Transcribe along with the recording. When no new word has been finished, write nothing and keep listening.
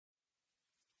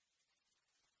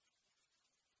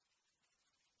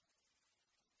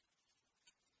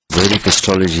Vedic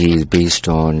astrology is based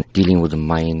on dealing with the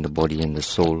mind, the body and the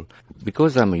soul.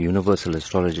 Because I'm a universal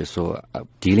astrologer, so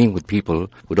dealing with people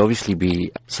would obviously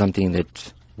be something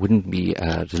that wouldn't be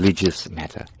a religious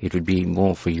matter. It would be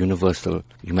more for universal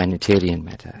humanitarian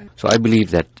matter. So I believe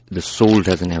that the soul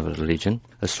doesn't have a religion.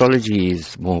 Astrology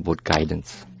is more about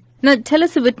guidance. Now, tell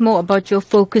us a bit more about your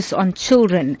focus on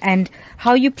children and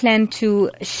how you plan to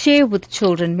share with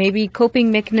children, maybe coping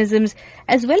mechanisms,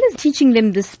 as well as teaching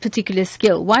them this particular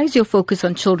skill. Why is your focus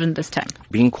on children this time?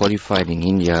 Being qualified in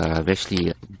India, I've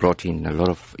actually brought in a lot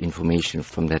of information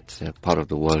from that part of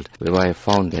the world, where I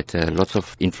found that lots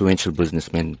of influential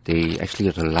businessmen, they actually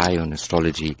rely on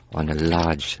astrology on a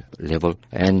large level.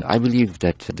 And I believe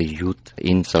that the youth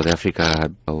in South Africa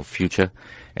are our future.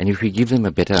 And if we give them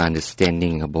a better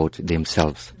understanding about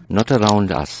themselves, not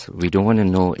around us, we don't want to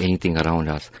know anything around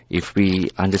us. If we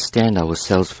understand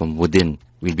ourselves from within,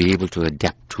 we'll be able to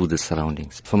adapt to the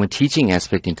surroundings. From a teaching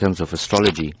aspect in terms of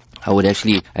astrology, I would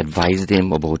actually advise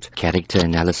them about character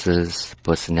analysis,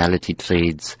 personality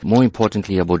traits, more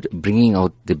importantly about bringing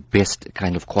out the best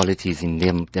kind of qualities in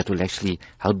them that will actually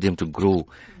help them to grow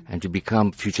and to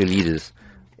become future leaders.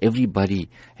 Everybody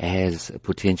has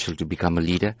potential to become a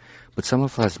leader, but some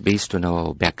of us, based on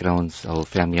our backgrounds, our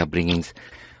family upbringings,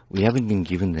 we haven't been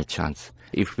given that chance.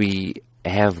 If we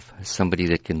have somebody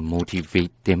that can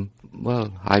motivate them,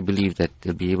 well, I believe that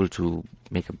they'll be able to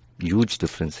make a huge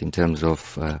difference in terms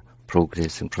of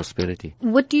progress and prosperity.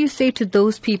 What do you say to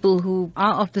those people who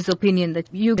are of this opinion that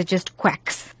you are just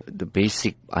quacks? The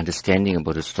basic understanding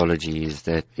about astrology is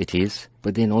that it is,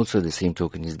 but then also the same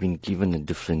token is being given a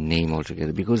different name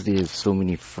altogether because there's so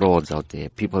many frauds out there.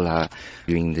 People are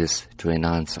doing this to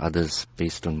enhance others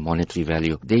based on monetary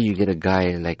value. There you get a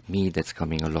guy like me that's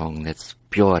coming along, that's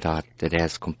pure at heart, that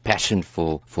has compassion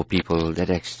for people,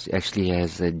 that actually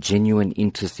has a genuine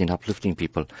interest in uplifting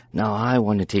people. Now I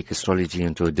want to take astrology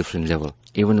into a different level.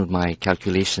 Even with my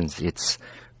calculations, it's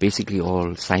basically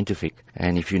all scientific.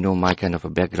 And if you know, my kind of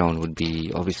a background would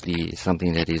be obviously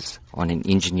something that is on an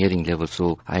engineering level.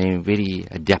 So I am very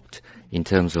adept in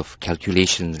terms of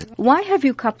calculations. Why have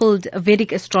you coupled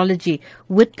Vedic astrology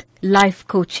with life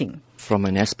coaching? From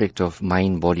an aspect of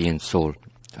mind, body and soul,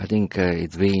 I think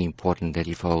it's very important that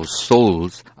if our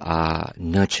souls are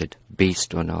nurtured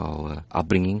based on our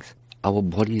upbringings, our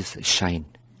bodies shine.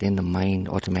 Then the mind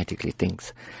automatically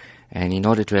thinks. And in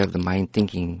order to have the mind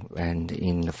thinking, and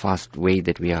in the fast way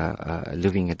that we are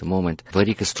living at the moment,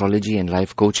 Vedic astrology and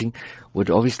life coaching would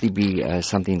obviously be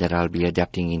something that I'll be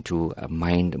adapting into a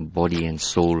mind, body and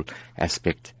soul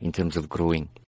aspect in terms of growing.